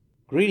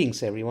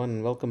Greetings, everyone,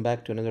 and welcome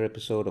back to another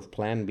episode of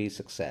Plan B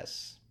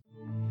Success.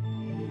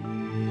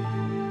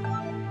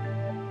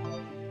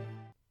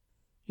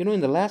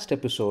 In the last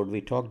episode,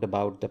 we talked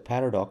about the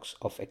paradox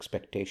of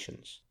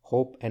expectations,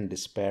 hope and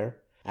despair,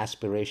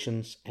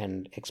 aspirations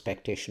and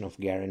expectation of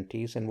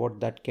guarantees, and what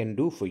that can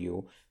do for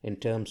you in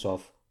terms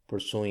of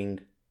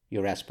pursuing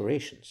your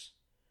aspirations.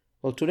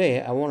 Well,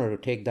 today I wanted to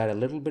take that a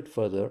little bit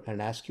further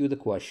and ask you the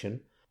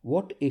question,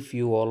 what if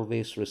you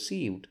always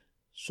received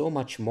so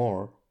much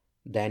more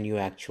than you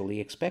actually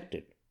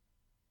expected?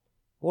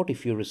 What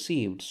if you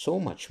received so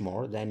much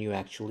more than you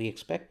actually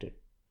expected?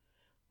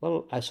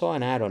 Well, I saw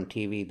an ad on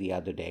TV the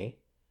other day,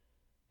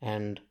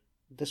 and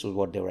this was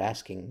what they were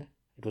asking.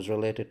 It was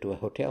related to a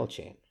hotel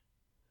chain.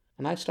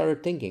 And I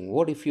started thinking,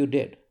 what if you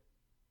did?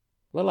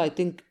 Well, I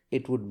think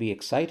it would be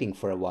exciting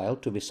for a while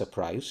to be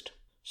surprised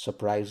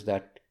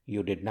that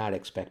you did not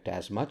expect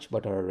as much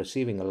but are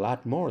receiving a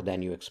lot more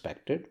than you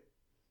expected.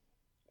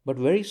 But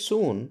very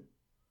soon,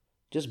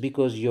 just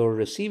because you're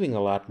receiving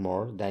a lot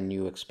more than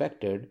you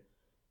expected,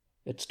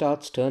 it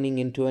starts turning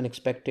into an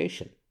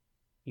expectation.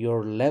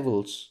 Your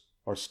levels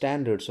or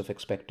standards of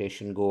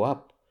expectation go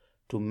up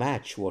to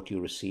match what you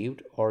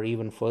received, or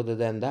even further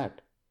than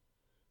that.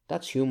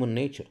 That's human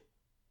nature.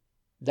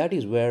 That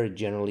is where it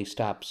generally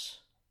stops,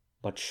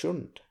 but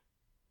shouldn't.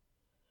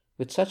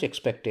 With such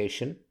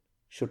expectation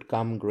should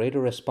come greater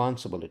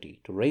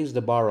responsibility to raise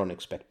the bar on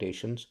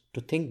expectations,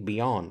 to think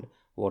beyond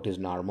what is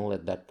normal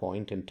at that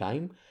point in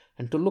time,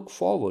 and to look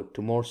forward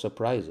to more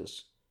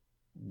surprises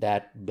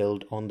that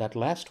build on that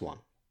last one.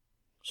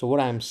 So,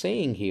 what I'm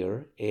saying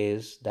here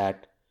is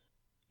that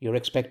your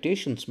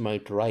expectations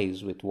might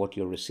rise with what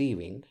you're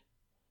receiving.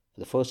 For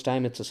the first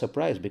time, it's a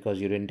surprise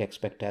because you didn't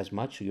expect as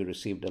much, you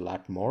received a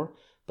lot more.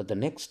 But the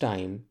next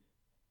time,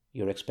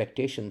 your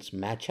expectations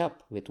match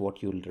up with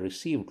what you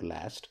received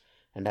last,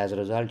 and as a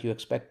result, you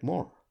expect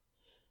more.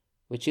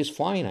 Which is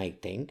fine, I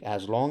think,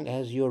 as long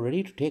as you're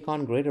ready to take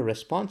on greater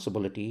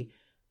responsibility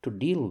to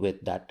deal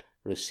with that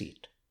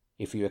receipt.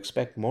 If you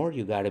expect more,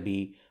 you got to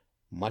be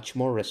much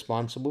more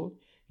responsible.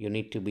 You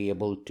need to be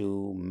able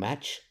to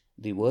match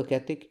the work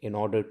ethic in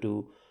order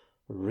to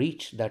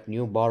reach that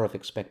new bar of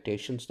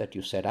expectations that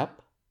you set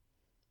up.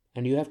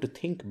 And you have to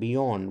think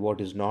beyond what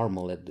is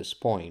normal at this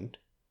point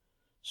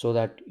so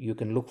that you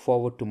can look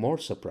forward to more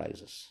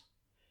surprises.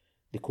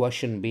 The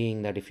question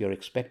being that if your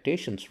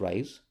expectations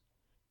rise,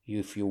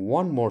 if you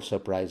want more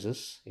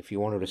surprises, if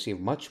you want to receive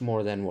much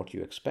more than what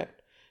you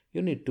expect,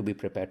 you need to be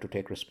prepared to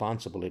take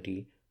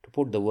responsibility to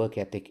put the work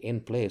ethic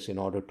in place in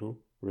order to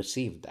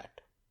receive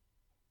that.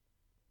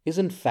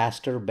 Isn't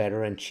faster,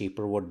 better, and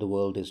cheaper what the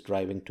world is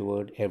driving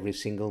toward every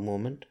single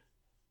moment?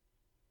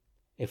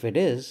 If it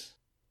is,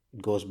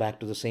 it goes back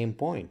to the same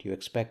point. You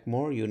expect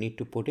more, you need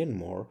to put in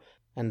more,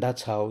 and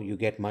that's how you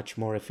get much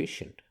more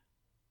efficient.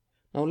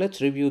 Now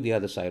let's review the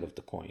other side of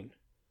the coin.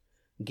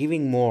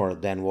 Giving more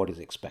than what is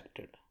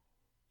expected.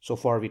 So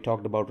far we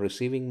talked about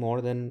receiving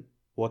more than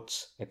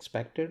what's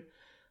expected.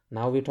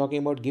 Now we're talking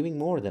about giving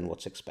more than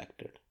what's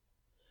expected.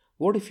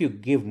 What if you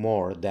give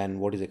more than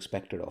what is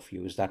expected of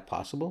you? Is that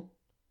possible?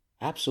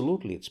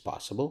 Absolutely, it's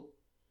possible.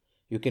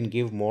 You can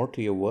give more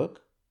to your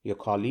work, your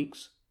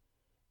colleagues,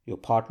 your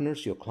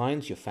partners, your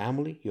clients, your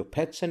family, your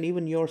pets, and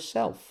even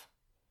yourself.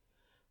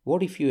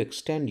 What if you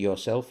extend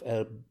yourself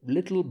a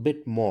little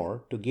bit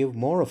more to give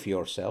more of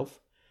yourself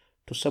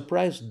to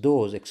surprise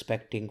those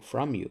expecting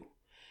from you?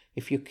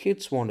 If your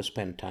kids want to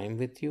spend time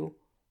with you,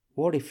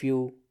 what if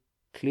you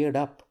cleared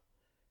up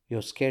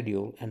your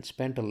schedule and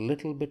spent a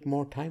little bit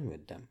more time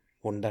with them?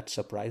 Wouldn't that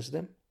surprise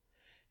them?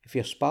 If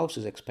your spouse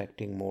is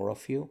expecting more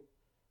of you,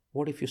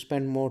 what if you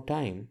spend more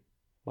time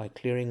by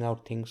clearing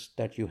out things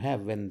that you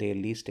have when they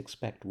least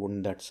expect?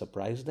 Wouldn't that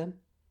surprise them?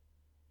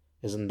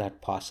 Isn't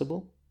that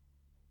possible?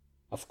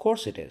 Of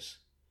course it is.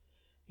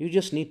 You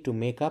just need to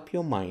make up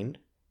your mind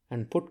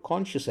and put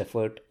conscious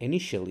effort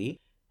initially,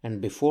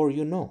 and before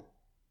you know,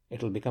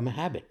 it'll become a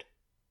habit.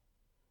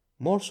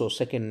 More so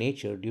second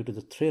nature due to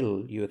the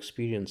thrill you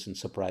experience in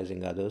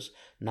surprising others,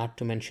 not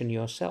to mention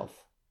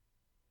yourself.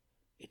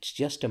 It's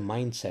just a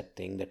mindset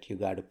thing that you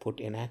got to put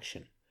in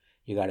action.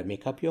 You got to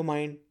make up your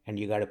mind and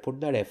you got to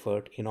put that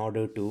effort in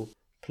order to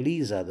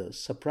please others,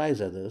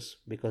 surprise others,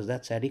 because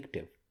that's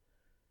addictive.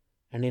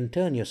 And in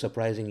turn, you're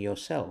surprising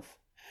yourself,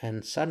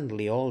 and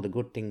suddenly all the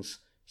good things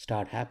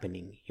start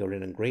happening. You're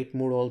in a great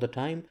mood all the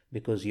time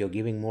because you're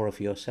giving more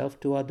of yourself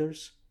to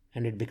others,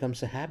 and it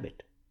becomes a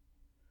habit.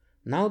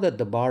 Now that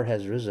the bar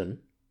has risen,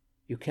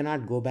 you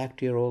cannot go back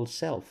to your old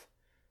self,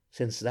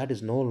 since that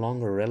is no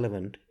longer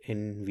relevant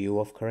in view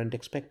of current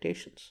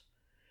expectations.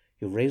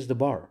 You've raised the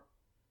bar.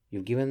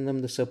 You've given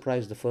them the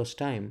surprise the first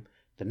time.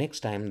 The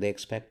next time they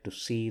expect to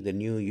see the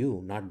new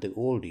you, not the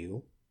old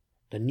you.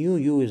 The new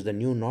you is the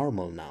new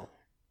normal now.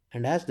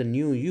 And as the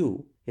new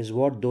you is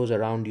what those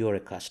around you are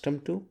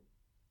accustomed to,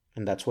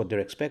 and that's what they're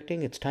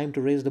expecting, it's time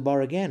to raise the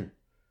bar again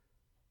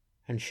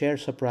and share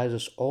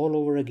surprises all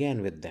over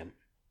again with them.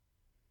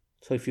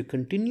 So if you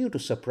continue to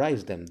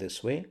surprise them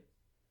this way,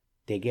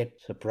 they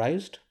get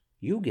surprised,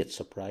 you get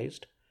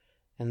surprised,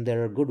 and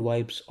there are good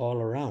vibes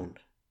all around.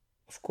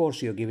 Of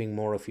course, you're giving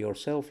more of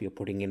yourself, you're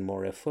putting in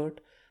more effort,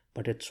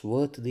 but it's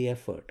worth the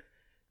effort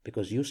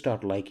because you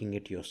start liking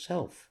it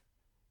yourself.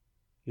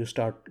 You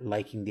start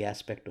liking the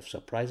aspect of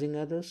surprising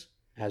others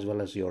as well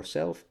as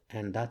yourself,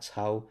 and that's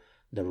how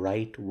the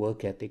right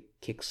work ethic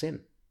kicks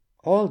in.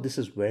 All this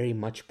is very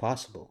much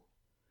possible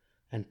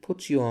and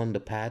puts you on the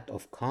path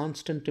of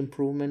constant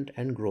improvement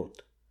and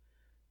growth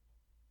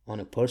on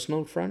a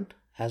personal front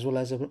as well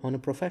as on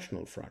a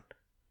professional front.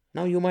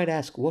 Now, you might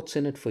ask, what's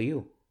in it for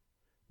you?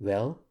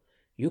 Well,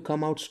 you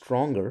come out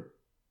stronger,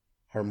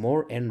 are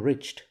more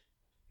enriched.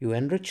 You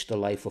enrich the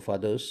life of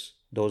others,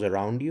 those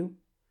around you,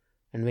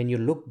 and when you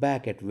look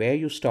back at where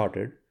you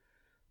started,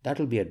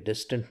 that'll be a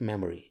distant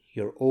memory.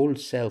 Your old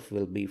self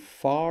will be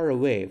far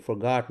away,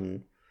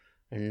 forgotten,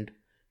 and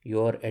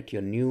you're at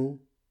your new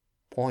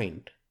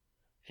point,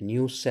 a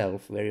new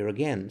self where you're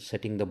again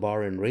setting the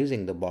bar and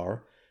raising the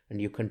bar,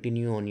 and you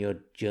continue on your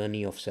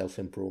journey of self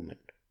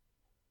improvement.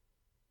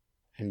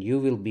 And you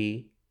will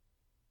be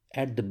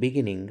at the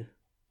beginning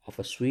of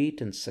a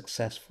sweet and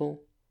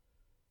successful,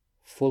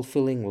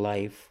 fulfilling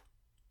life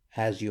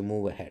as you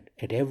move ahead.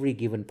 At every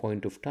given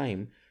point of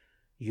time,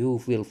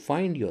 you will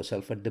find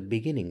yourself at the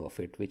beginning of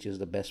it, which is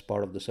the best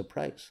part of the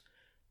surprise.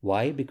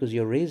 Why? Because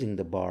you're raising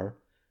the bar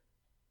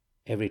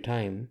every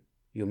time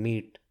you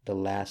meet the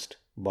last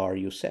bar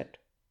you set.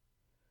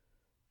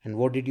 And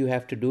what did you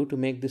have to do to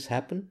make this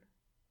happen?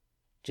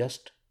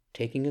 Just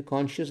taking a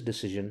conscious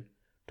decision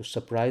to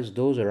surprise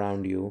those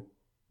around you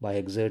by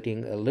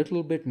exerting a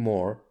little bit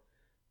more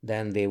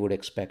than they would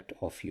expect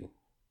of you.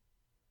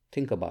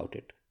 Think about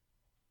it.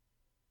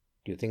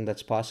 Do you think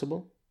that's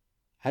possible?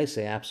 I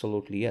say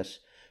absolutely yes.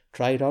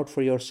 Try it out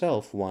for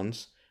yourself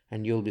once,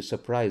 and you'll be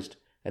surprised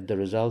at the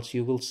results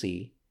you will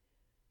see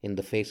in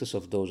the faces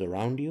of those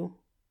around you,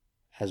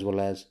 as well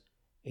as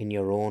in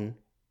your own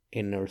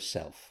inner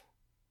self.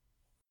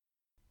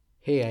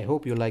 Hey, I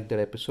hope you liked that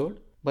episode.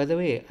 By the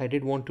way, I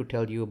did want to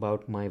tell you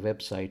about my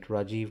website,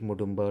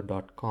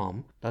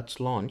 rajivmudumbar.com. That's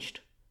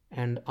launched.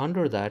 And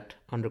under that,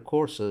 under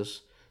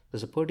courses,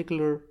 there's a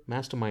particular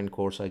mastermind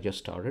course I just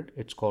started.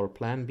 It's called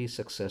Plan B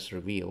Success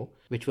Reveal,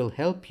 which will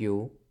help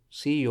you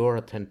see your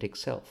authentic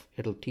self.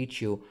 It'll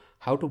teach you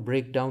how to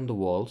break down the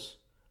walls,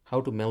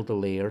 how to melt the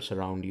layers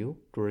around you,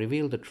 to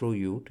reveal the true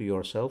you to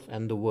yourself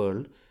and the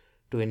world,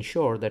 to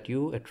ensure that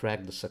you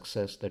attract the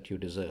success that you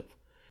deserve.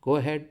 Go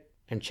ahead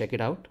and check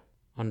it out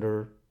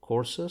under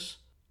courses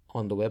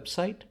on the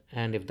website,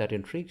 and if that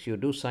intrigues you,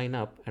 do sign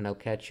up, and I'll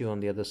catch you on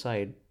the other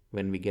side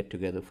when we get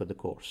together for the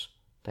course.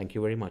 Thank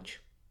you very much.